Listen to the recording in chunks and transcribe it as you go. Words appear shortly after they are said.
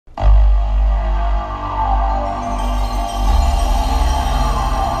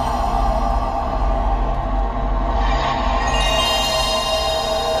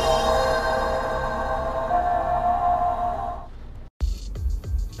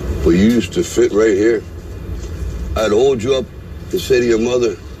where you used to fit right here, I'd hold you up and say to your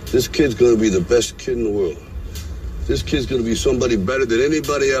mother, this kid's gonna be the best kid in the world. This kid's gonna be somebody better than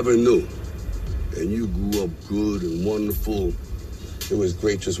anybody ever knew. And you grew up good and wonderful. It was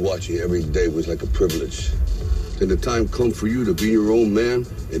great just watching you every day. It was like a privilege. Then the time come for you to be your own man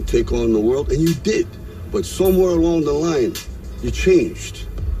and take on the world, and you did. But somewhere along the line, you changed.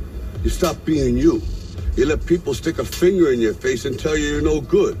 You stopped being you. You let people stick a finger in your face and tell you you're no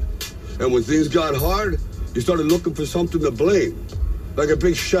good. And when things got hard, you started looking for something to blame, like a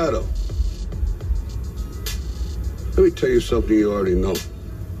big shadow. Let me tell you something you already know.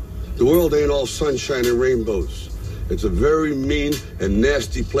 The world ain't all sunshine and rainbows. It's a very mean and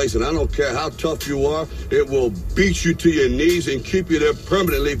nasty place, and I don't care how tough you are, it will beat you to your knees and keep you there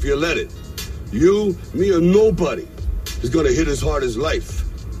permanently if you let it. You, me, or nobody is gonna hit as hard as life.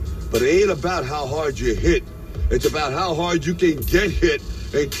 But it ain't about how hard you hit. It's about how hard you can get hit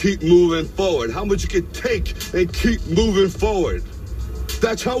and keep moving forward. How much you can take and keep moving forward.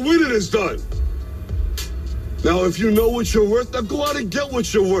 That's how winning is done. Now, if you know what you're worth, now go out and get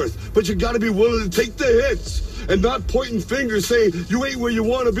what you're worth. But you gotta be willing to take the hits and not pointing fingers saying you ain't where you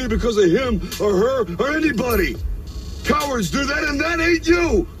want to be because of him or her or anybody. Cowards do that, and that ain't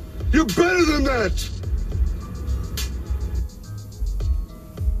you. You're better than that.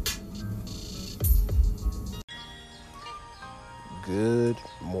 Good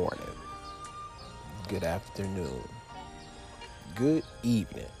morning, good afternoon, good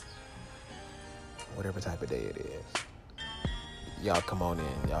evening, whatever type of day it is. Y'all come on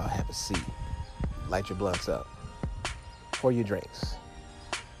in, y'all have a seat, light your blunts up, pour your drinks,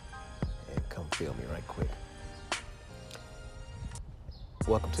 and come feel me right quick.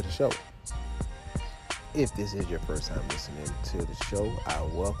 Welcome to the show. If this is your first time listening to the show, I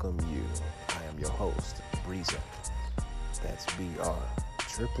welcome you. I am your host, Breeza. That's BREEZ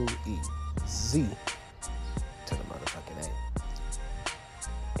to the motherfucking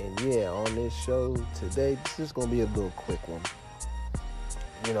A. And yeah, on this show today, this is going to be a little quick one.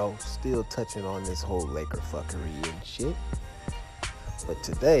 You know, still touching on this whole Laker fuckery and shit. But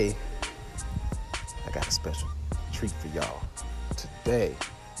today, I got a special treat for y'all. Today,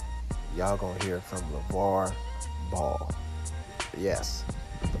 y'all going to hear from LeVar Ball. Yes,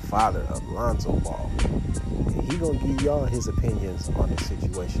 the father of Lonzo Ball. And he gonna give y'all his opinions on the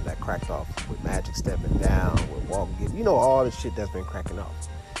situation that cracked off with Magic stepping down, with Walton getting, you know, all the shit that's been cracking off.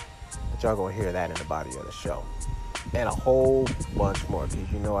 But y'all gonna hear that in the body of the show. And a whole bunch more,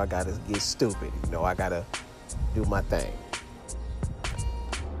 because you know I gotta get stupid. You know I gotta do my thing.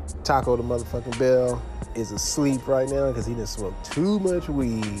 Taco the motherfucking Bell is asleep right now because he done smoked too much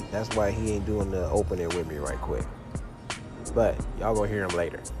weed. That's why he ain't doing the opening with me right quick. But y'all gonna hear him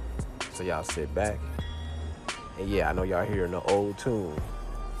later. So y'all sit back. And yeah, I know y'all hearing the old tune.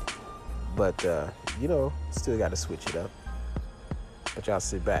 But, you know, still got to switch it up. But y'all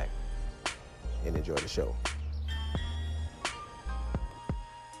sit back and enjoy the show.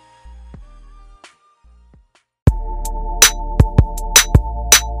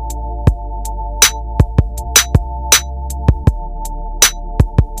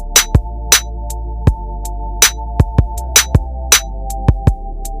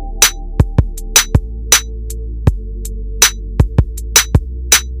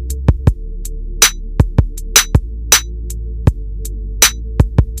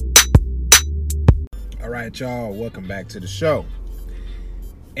 Alright, y'all, welcome back to the show.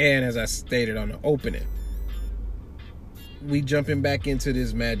 And as I stated on the opening, we jumping back into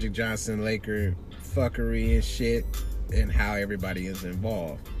this Magic Johnson Laker fuckery and shit and how everybody is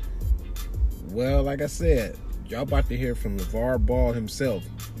involved. Well, like I said, y'all about to hear from LeVar Ball himself,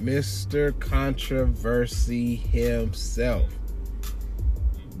 Mr. Controversy himself.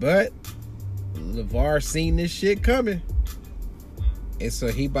 But LeVar seen this shit coming. And so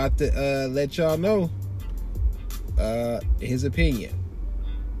he about to let y'all know his opinion.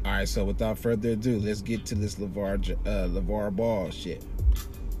 All right, so without further ado, let's get to this LeVar Ball shit.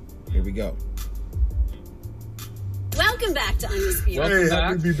 Here we go. Welcome back to Undisputed. Hey,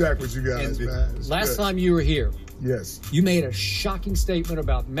 happy to be back with you guys, man. Last time you were here, yes, you made a shocking statement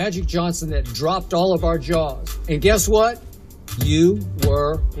about Magic Johnson that dropped all of our jaws. And guess what? You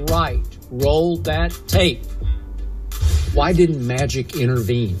were right. Roll that tape. Why didn't Magic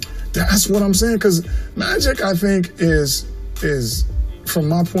intervene? That's what I'm saying, because Magic, I think, is from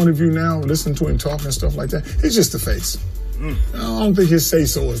my point of view now, listening to him talk and stuff like that, he's just the face. I don't think his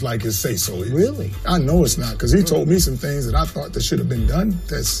say-so is like his say-so is. Really? I know it's not, because he told me some things that I thought that should have been done.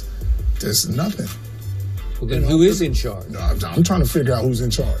 There's nothing. Well, then who is in charge? I'm trying to figure out who's in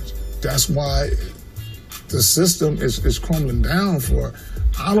charge. That's why the system is crumbling down for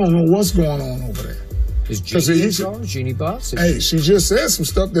I don't know what's going on over there. Is Jeannie in charge? Jeannie Buss? Hey, she just said some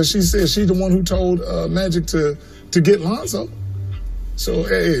stuff that she said she's the one who told Magic to get Lonzo. So,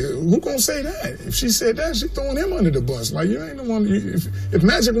 hey, who gonna say that? If she said that, she's throwing him under the bus. Like, you ain't the one. If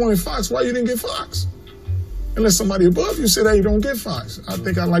Magic wanted Fox, why you didn't get Fox? Unless somebody above you said, hey, don't get Fox. I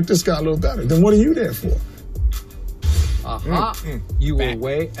think I like this guy a little better. Then what are you there for? You were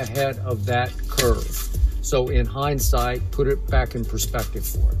way ahead of that curve. So in hindsight, put it back in perspective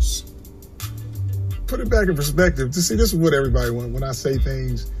for us. Put it back in perspective. See, this is what everybody wants. When I say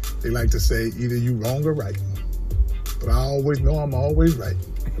things, they like to say either you wrong or right. But I always know I'm always right.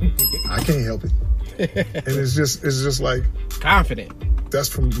 I can't help it. And it's just like confident. That's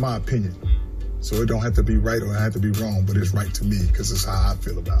from my opinion. So it don't have to be right or it have to be wrong, but it's right to me because it's how I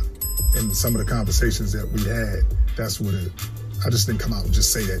feel about it. And some of the conversations that we had, that's what I just didn't come out and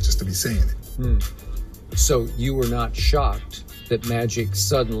just say that just to be saying it. So you were not shocked that Magic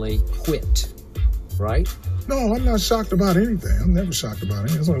suddenly quit, right? No, I'm not shocked about anything. I'm never shocked about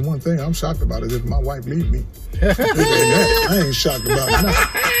anything. There's only one thing I'm shocked about is if my wife leaves me. I ain't shocked about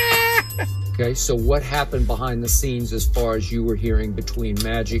nothing. Okay, so what happened behind the scenes as far as you were hearing between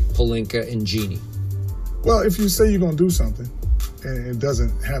Magic, Pelinka, and Jeannie? Well, if you say you're going to do something and it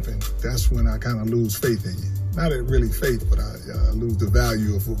doesn't happen, that's when I kind of lose faith in you. Not really faith, but I lose the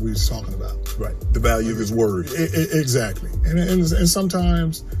value of what we was talking about. Right, the value of his word. Exactly. And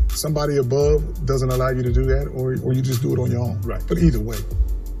sometimes somebody above doesn't allow you to do that, or you just do it on your own. Right. But either way,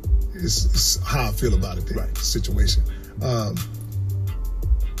 it's how I feel about it, the situation.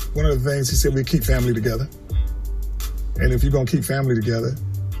 One of the things he said, we keep family together. And if you're going to keep family together,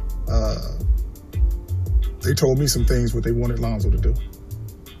 they told me some things what they wanted Lonzo to do.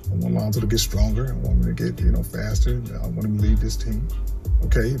 I want Lonzo to get stronger. I want him to get, faster. I want him to lead this team.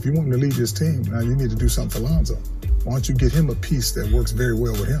 Okay, if you want him to lead this team, now you need to do something for Lonzo. Why don't you get him a piece that works very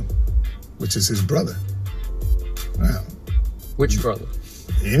well with him, which is his brother. Now, which brother?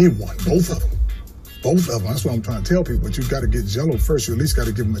 Anyone, both of them. Both of them. That's what I'm trying to tell people. But you got to get Jello first. You at least got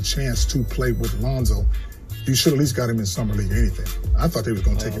to give him a chance to play with Lonzo. You should at least got him in summer league or anything. I thought they was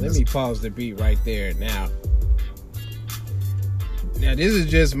going to take him. Let me pause the beat right there. Now, this is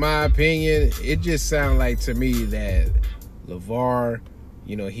just my opinion. It just sounds like to me that LeVar,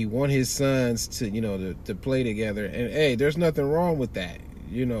 he want his sons to to play together. And hey, there's nothing wrong with that.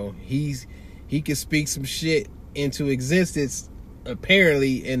 He can speak some shit into existence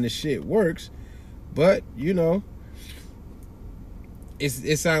apparently, and the shit works. But it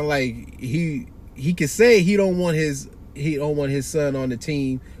sounds like he can say he don't want his son on the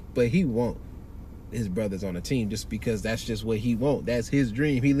team, but he want his brothers on the team just because that's just what he want. That's his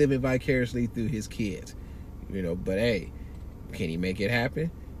dream. He living vicariously through his kids, But hey, can he make it happen?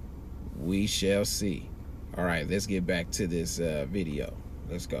 We shall see. All right, let's get back to this video.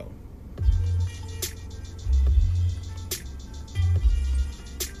 Let's go.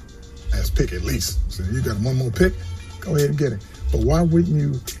 Last pick at least. So you got one more pick, go ahead and get it. But why wouldn't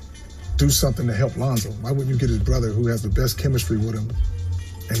you do something to help Lonzo? Why wouldn't you get his brother who has the best chemistry with him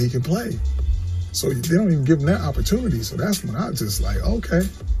and he can play? So they don't even give him that opportunity. So that's when I just like, okay,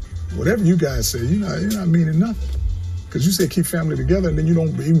 whatever you guys say, you're not meaning nothing. Because you said keep family together and then you don't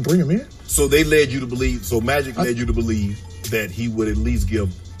even bring him in. So they led you to believe, Magic led you to believe that he would at least give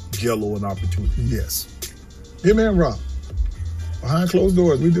Jello an opportunity. Yes. Him and Rob. Behind closed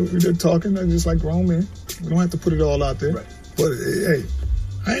doors, we did talking just like grown men. We don't have to put it all out there. Right. But hey,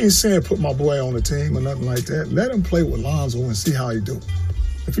 I ain't saying put my boy on the team or nothing like that. Let him play with Lonzo and see how he do.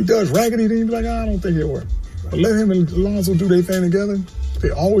 If he does raggedy, then you be like, I don't think it'll work. But let him and Lonzo do their thing together.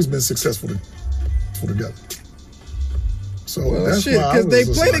 They've always been successful together. So that's shit, why because they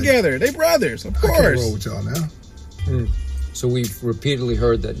play together. They brothers, of course. I can't roll with y'all now. So we've repeatedly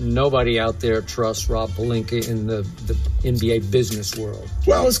heard that nobody out there trusts Rob Pelinka in the NBA business world.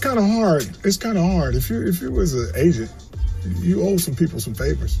 Well, it's kind of hard. It's kind of hard. If you was an agent, you owe some people some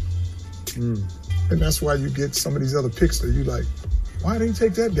favors. And that's why you get some of these other picks that you like, why didn't he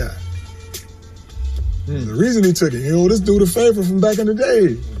take that guy? The reason he took it, this dude a favor from back in the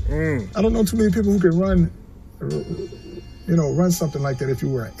day. I don't know too many people who can run something like that if you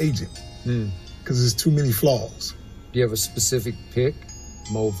were an agent. Because there's too many flaws. Do you have a specific pick?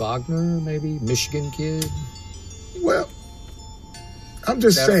 Mo Wagner, maybe? Michigan kid? Well, I'm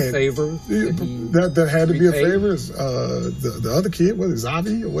just saying. A favor? That had to be a favor. The other kid, whether it's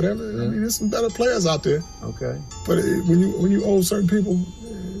Avi or whatever. I mean, there's some better players out there. Okay. But when you owe certain people,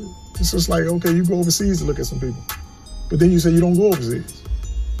 it's just like, okay, you go overseas to look at some people. But then you say you don't go overseas.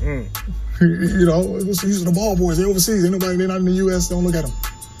 These are the ball boys. They're overseas. They're not in the U.S. Don't look at them.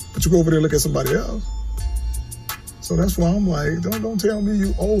 But you go over there and look at somebody else. So that's why I'm like, don't tell me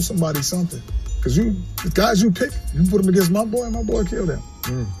you owe somebody something. Because the guys you pick, you put them against my boy killed them.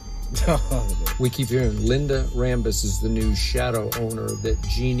 We keep hearing Linda Rambis is the new shadow owner, that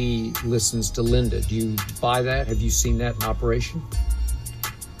Jeannie listens to Linda. Do you buy that? Have you seen that in operation?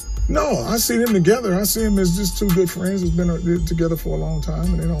 No, I see them together. I see them as just two good friends that's been together for a long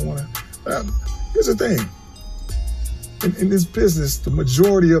time, and they don't want to. Here's the thing. In this business, the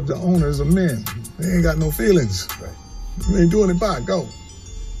majority of the owners are men. They ain't got no feelings. Right. They ain't doing it by go.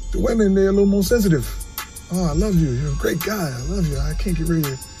 The women, they're a little more sensitive. Oh, I love you. You're a great guy. I love you. I can't get rid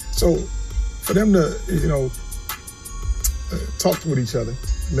of you. So for them to, talk with each other,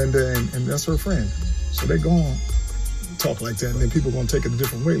 Linda and that's her friend. So they go on, talk like that, and then people are going to take it a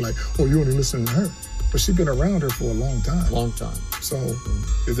different way, like, oh, you only listen to her. But she's been around her for a long time. Long time. So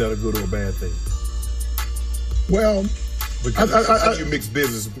is that a good or a bad thing? Well, because how you mix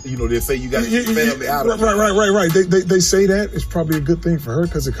business, they say you got family out of it. Right. They say that it's probably a good thing for her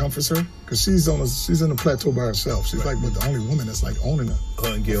because it comforts her. Because she's in a plateau by herself. She's like the only woman that's like owning a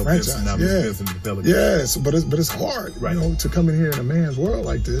franchise. Yes, but it's hard, to come in here in a man's world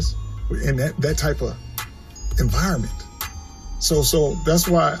like this, in that type of environment. So that's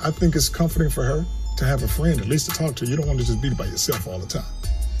why I think it's comforting for her to have a friend, at least to talk to. You don't want to just be by yourself all the time.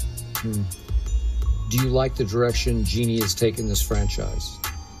 Do you like the direction Jeannie has taken this franchise?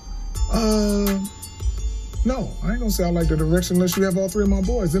 No, I ain't gonna say I like the direction unless you have all three of my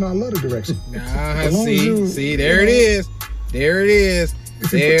boys. Then I love the direction. See, there it is. There it is.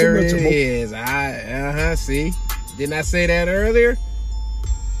 There it is. See. Didn't I say that earlier?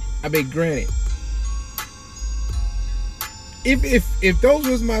 I mean, granted, if those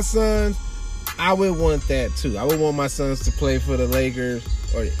was my sons, I would want that too. I would want my sons to play for the Lakers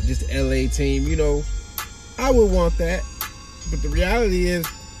or just the LA team, I would want that. But the reality is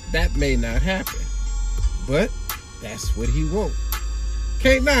that may not happen. But that's what he wants.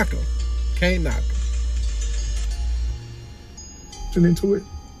 Can't knock him. Into it,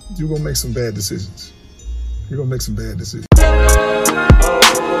 you're going to make some bad decisions.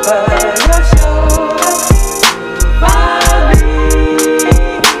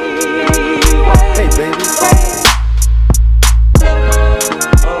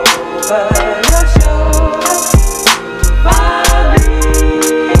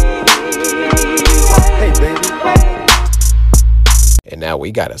 Hey, baby. And now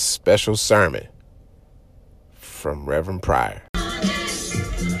we got a special sermon from Reverend Pryor.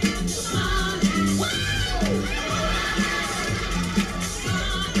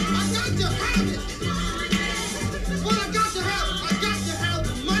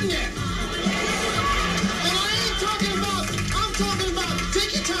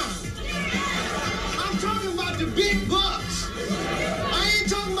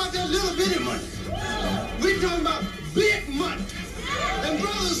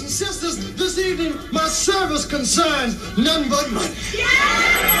 This evening, my service concerns none but money. Yeah!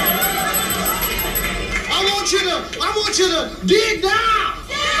 I want you to dig down.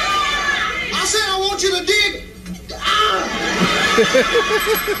 Yeah! I said I want you to dig down.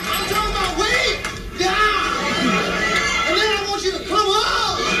 I'm talking about way down. And then I want you to come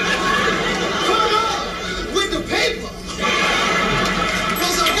up with the paper.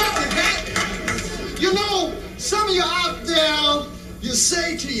 Because I got the hat. Some of you out there, you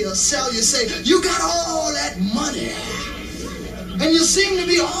say to yourself, you got all that money, and you seem to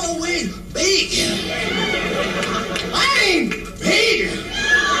be always begging. I ain't begging.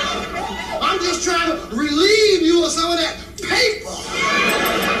 I'm just trying to relieve you of some of that paper,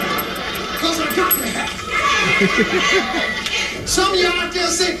 because I got that. Some of you out there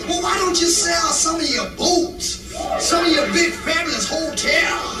say, well, why don't you sell some of your boats, some of your big fabulous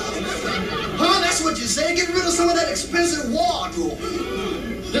hotels? That's what you say. Get rid of some of that expensive wardrobe.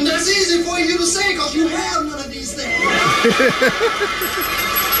 And that's easy for you to say because you have none of these things.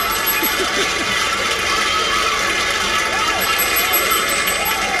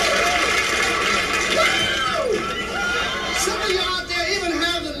 Some of you out there even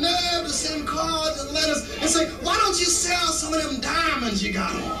have the nerve to send cards and letters and say, why don't you sell some of them diamonds you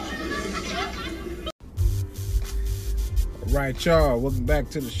got on? All right, y'all. Welcome back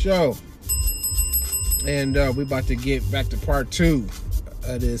to the show. And we're about to get back to part 2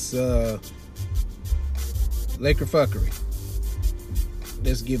 of this Laker fuckery.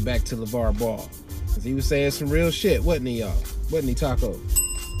 Let's get back to LeVar Ball. Because he was saying some real shit, wasn't he, y'all? Wasn't he, Taco?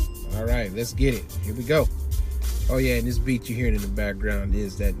 All right, let's get it. Here we go. Oh, yeah, and this beat you're hearing in the background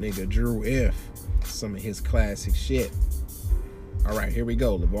is that nigga Drew F. Some of his classic shit. All right, here we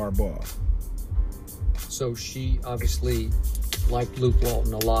go, LeVar Ball. So she obviously liked Luke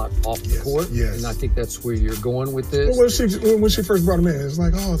Walton a lot off the court. yes. And I think that's where you're going with this. Well, when she first brought him in, it was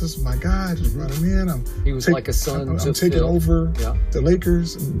like, oh, this is my guy. Just brought him in. He was like a son I'm to taking Phil. over the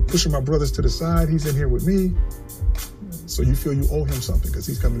Lakers and pushing my brothers to the side. He's in here with me. So you feel you owe him something because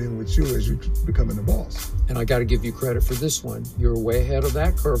he's coming in with you as you becoming the boss. And I got to give you credit for this one. You're way ahead of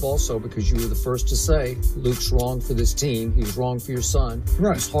that curve also because you were the first to say Luke's wrong for this team. He was wrong for your son.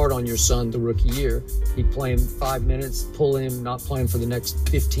 Right. He was hard on your son the rookie year. He played him 5 minutes, pull him, not playing for the next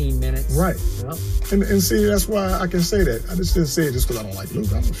 15 minutes. Right. Yeah. And see, that's why I can say that. I just didn't say it just because I don't like Luke.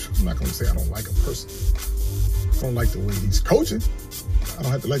 I'm not going to say I don't like a person. I don't like the way he's coaching. I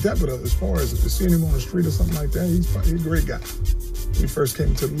don't have to like that, but as far as seeing him on the street or something like that, he's a great guy. When he first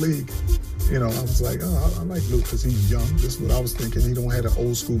came to the league, I was like, oh, I like Luke because he's young. This is what I was thinking. He don't have an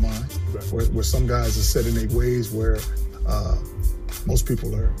old school mind, where some guys are set in their ways where most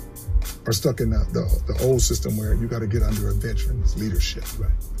people are stuck in the old system where you got to get under a veteran's leadership. Right.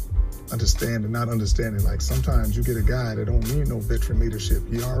 Understand and not understanding. Like sometimes you get a guy that don't need no veteran leadership.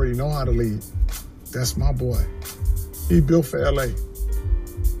 He already know how to lead. That's my boy. He built for LA.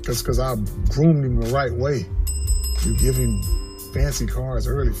 Because I groomed him the right way. You give him fancy cars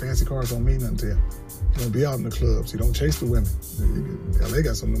early. Fancy cars don't mean nothing to him. He don't be out in the clubs. He don't chase the women. LA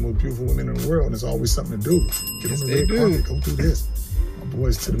got some of the most beautiful women in the world, and there's always something to do. Get on the red carpet, go do this. My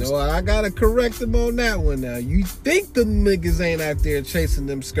boys to them. No, I gotta correct them on that one now. You think the niggas ain't out there chasing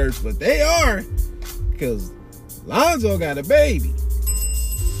them skirts, but they are. Because Lonzo got a baby.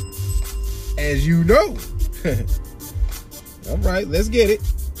 As you know. All right, let's get it.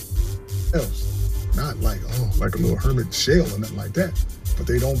 Else. Not like a little hermit shell or nothing like that. But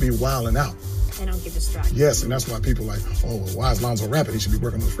they don't be wilding out. They don't get distracted. Yes, and that's why people like, oh, well, why is Lonzo rapping? He should be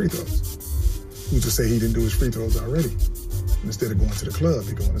working on his free throws. Who's to say he didn't do his free throws already? And instead of going to the club,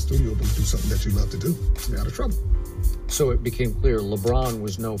 he go in the studio, but do something that you love to do. Stay out of trouble. So it became clear LeBron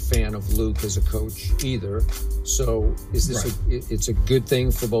was no fan of Luke as a coach either. So is this it's a good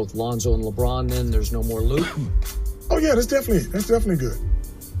thing for both Lonzo and LeBron then? There's no more Luke? Oh yeah, that's definitely good.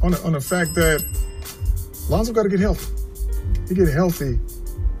 On the fact that Lonzo got to get healthy. He get healthy,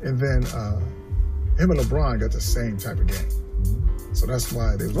 and then him and LeBron got the same type of game. So that's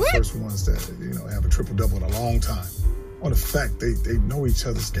why they were the first ones that have a triple-double in a long time. On the fact they know each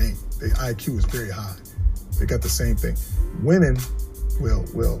other's game. Their IQ is very high. They got the same thing. Winning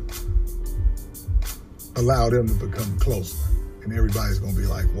will allow them to become closer, and everybody's gonna be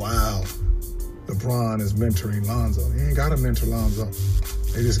like, wow, LeBron is mentoring Lonzo. He ain't gotta mentor Lonzo.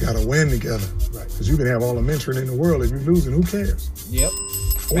 They just gotta win together. Right. Because you can have all the mentoring in the world. If you're losing, who cares? Yep.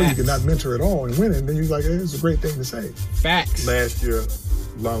 Or you can not mentor at all and win it, then you're like, hey, it's a great thing to say. Facts. Last year,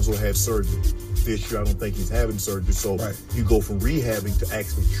 Lonzo had surgery. This year, I don't think he's having surgery. So you go from rehabbing to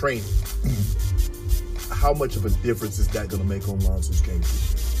actually training. Mm-hmm. How much of a difference is that going to make on Lonzo's game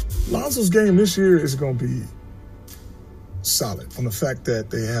this year? Lonzo's game this year is going to be solid on the fact that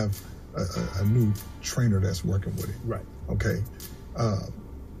they have a new trainer that's working with him. Right. Okay.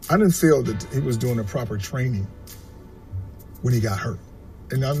 I didn't feel that he was doing the proper training when he got hurt.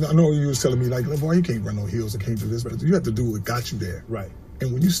 And I know you was telling me, like, boy, you can't run no heels and can't do this, but you have to do what got you there. Right.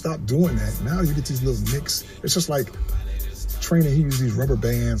 And when you stop doing that, now you get these little nicks. It's just like training, he used these rubber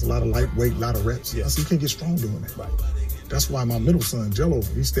bands, a lot of lightweight, a lot of reps. Yeah. So you can't get strong doing that. Right. That's why my middle son, Jello,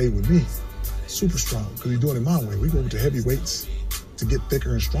 he stayed with me. Super strong, because he's doing it my way. We go with the heavy weights to get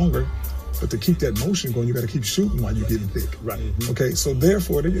thicker and stronger. But to keep that motion going, you got to keep shooting while you're getting thick. Right. Mm-hmm. Okay, so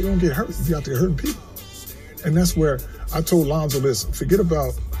therefore, you don't get hurt if you're out there hurting people. And that's where I told Lonzo, listen, forget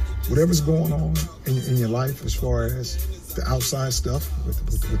about whatever's going on in your life as far as the outside stuff, with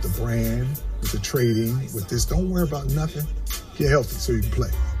the brand, with the trading, with this. Don't worry about nothing. Get healthy so you can play.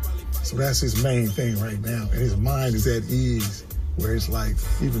 So that's his main thing right now. And his mind is at ease, where it's like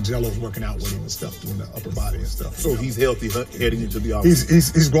even Jello's working out with him and stuff, doing the upper body and stuff. So he's healthy heading into the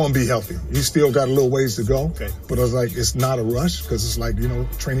offseason. He's going to be healthy. He's still got a little ways to go. Okay. But I was like, it's not a rush, because it's like,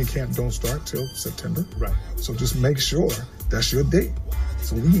 training camp don't start till September. Right. So just make sure that's your date.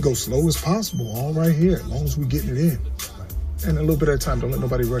 So we can go slow as possible, all right here, as long as we're getting it in. Right. And a little bit at a time. Don't let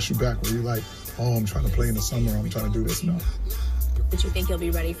nobody rush you back where you're like, oh, I'm trying to play in the summer, I'm trying to do this. No. But you think he'll be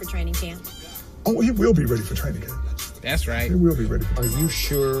ready for training camp? Oh, he will be ready for training camp. That's right. He will be ready. Are you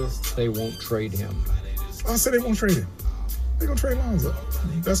sure they won't trade him? I said they won't trade him. They're going to trade Lonzo.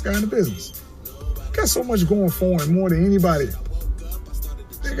 Best guy in the business. Got so much going for him, more than anybody.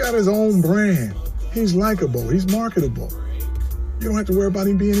 He got his own brand. He's likable. He's marketable. You don't have to worry about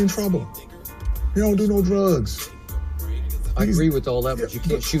him being in trouble. He don't do no drugs. I agree with all that, but you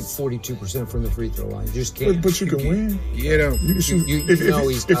can't shoot 42% from the free throw line. You just can't. But you can win. You can shoot.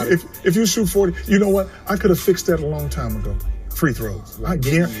 If you shoot 40, you know what? I could have fixed that a long time ago. free throws. I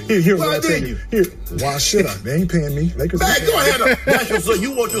guarantee. Here's what I tell you. Here, why should I? They ain't paying me. Lakers. Man, go ahead. That's your son.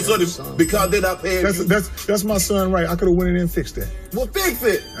 You want your son to, because they're not paying you. That's my son, right? I could have went in there and fixed that. Well, fix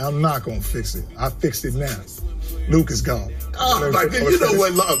it. I'm not gonna fix it. I fixed it now. Luke is gone. Oh, my God. You know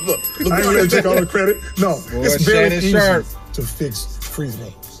what? Look, I ain't gonna take all the credit. No, Boy, it's very easy sharp. to fix free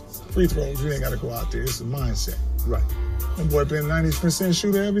throws. Free throws, you ain't gotta go out there. It's a mindset. Right. My boy been 90%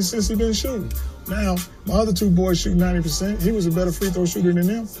 shooter ever since he been shooting. Now, my other two boys shoot 90%. He was a better free throw shooter than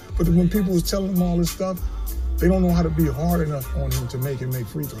them. But when people was telling him all this stuff, they don't know how to be hard enough on him to make him make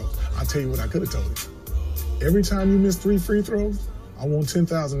free throws. I'll tell you what I could have told him. Every time you miss 3 free throws, I want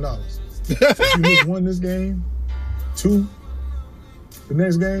 $10,000. If you miss 1 this game, 2 the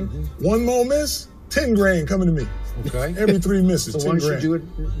next game, 1 more miss, 10 grand coming to me. Okay. Every 3 misses, So 10 why don't grand. you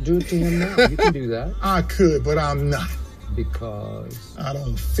do it to him now? You can do that. I could, but I'm not. Because I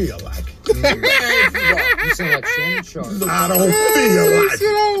don't feel like it. you sound like Shannon Sharp. I don't feel like it.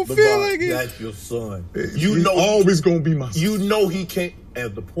 don't feel like it. That's your son. You know, always gonna be my son. You know he can't,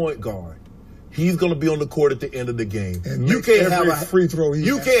 as the point guard, he's going to be on the court at the end of the game. And you make can't every have a free throw.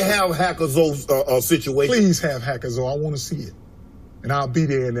 You can't have Hackazo's situation. Please have Hackazo. I want to see it, and I'll be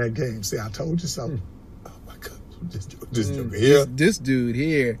there in that game. Say, I told you something. Oh my God, just here. This dude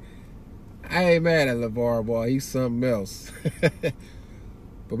here, I ain't mad at LeVar Ball. He's something else.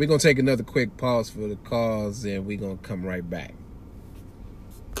 But we're going to take another quick pause for the calls, and we're going to come right back.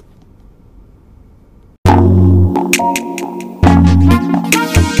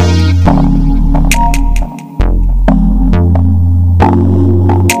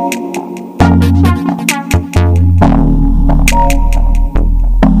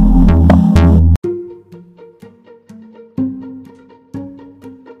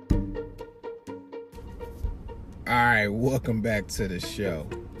 Welcome back to the show.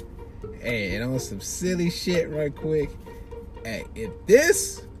 Hey, and on some silly shit right quick. Hey, if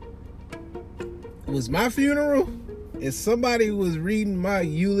this was my funeral, if somebody was reading my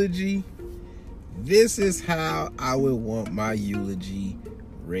eulogy, this is how I would want my eulogy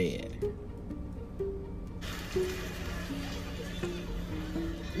read.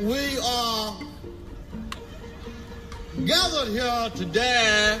 We are gathered here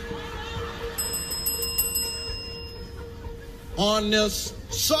today on this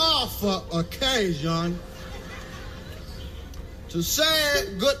sorrowful occasion to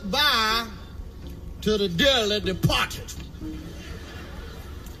say goodbye to the dearly departed.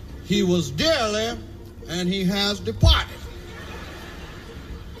 He was dearly and he has departed.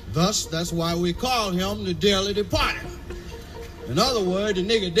 Thus, that's why we call him the dearly departed. In other words, the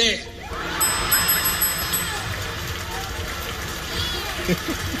nigga dead.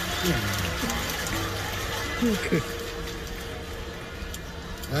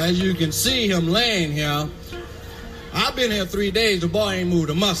 As you can see him laying here, I've been here 3 days, the boy ain't moved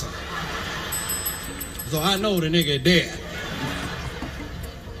a muscle. So I know the nigga dead.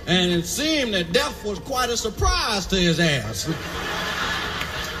 And it seemed that death was quite a surprise to his ass.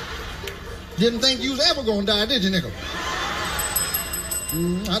 Didn't think you was ever gonna die, did you, nigga?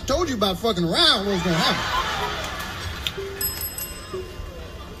 I told you about fucking around what was gonna happen.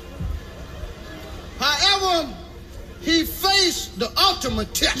 However, he faced the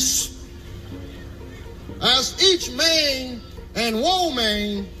ultimate test. As each man and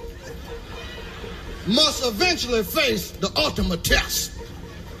woman must eventually face the ultimate test.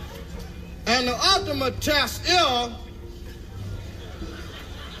 And the ultimate test is,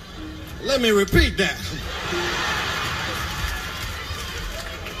 let me repeat that.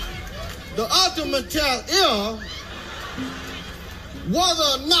 The ultimate test is whether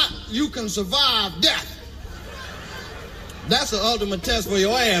or not you can survive death. That's the ultimate test for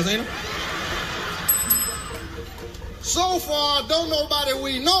your ass, ain't it? So far, don't nobody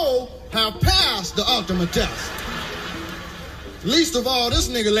we know have passed the ultimate test. Least of all, this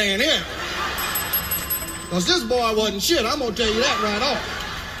nigga laying here. Because this boy wasn't shit, I'm going to tell you that right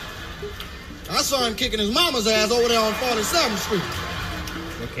off. I saw him kicking his mama's ass over there on 47th Street.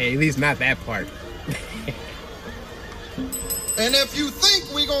 Okay, at least not that part. And if you think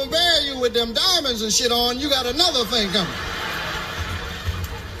we gonna bury you with them diamonds and shit on, you got another thing coming.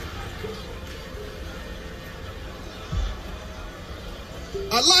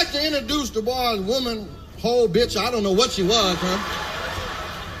 I'd like to introduce the boy's woman, whole bitch, I don't know what she was, huh?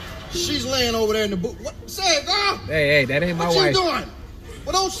 She's laying over there in the boot. What? Say it, girl. Hey, that ain't my wife. What you doing?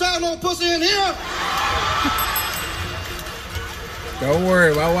 Well, don't sound no pussy in here. Don't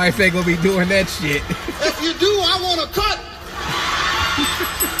worry, my wife ain't gonna be doing that shit. If you do, I want to cut.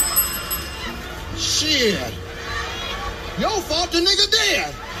 Shit. Your fault the nigga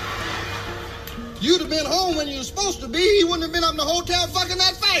dead. You'd have been home when you were supposed to be. He wouldn't have been up in the hotel fucking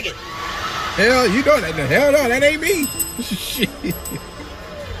that faggot. Hell, you know that. Hell no, that ain't me. Shit.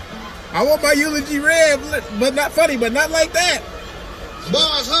 I want my eulogy read, but not funny, but not like that.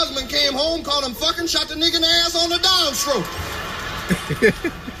 Boy's husband came home, caught him fucking, shot the nigga in the ass on the downstroke.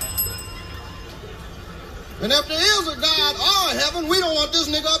 And if there is a God or heaven, we don't want this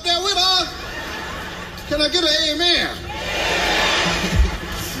nigga up there with us. Can I get an amen?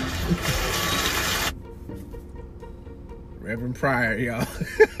 Reverend Pryor, y'all.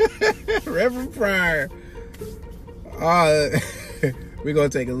 Reverend Pryor. We're going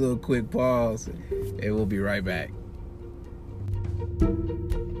to take a little quick pause, and we'll be right back.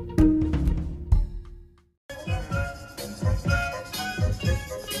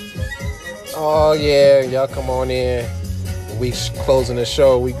 Oh, yeah. Y'all come on in. We closing the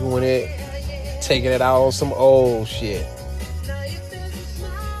show. We doing it. Taking it out on some old shit.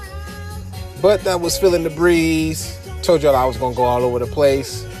 But that was Feeling the Breeze. Told y'all I was going to go all over the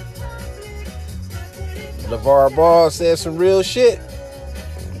place. LeVar Ball said some real shit.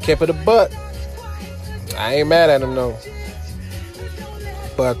 Kept it a buck. I ain't mad at him, though.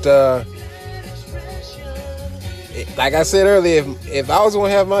 But, like I said earlier, if I was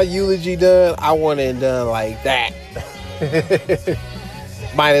going to have my eulogy done, I want it done like that.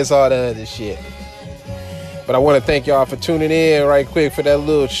 Minus all the other shit. But I want to thank y'all for tuning in right quick for that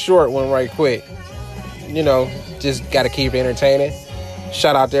little short one right quick. You know, just got to keep it entertaining.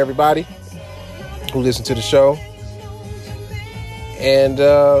 Shout out to everybody who listened to the show. And,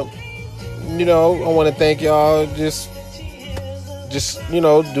 you know, I want to thank y'all just, you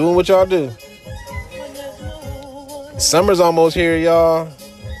know, doing what y'all do. Summer's almost here, y'all.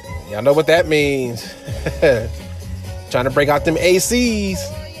 Y'all know what that means. Trying to break out them ACs.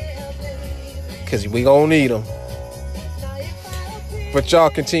 Because we gonna need them. But y'all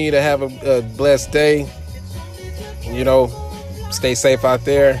continue to have a blessed day. You know, stay safe out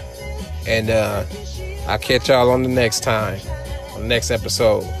there. And I'll catch y'all on the next time. On the next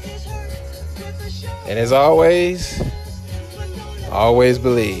episode. And as always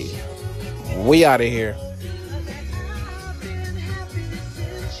believe. We out of here.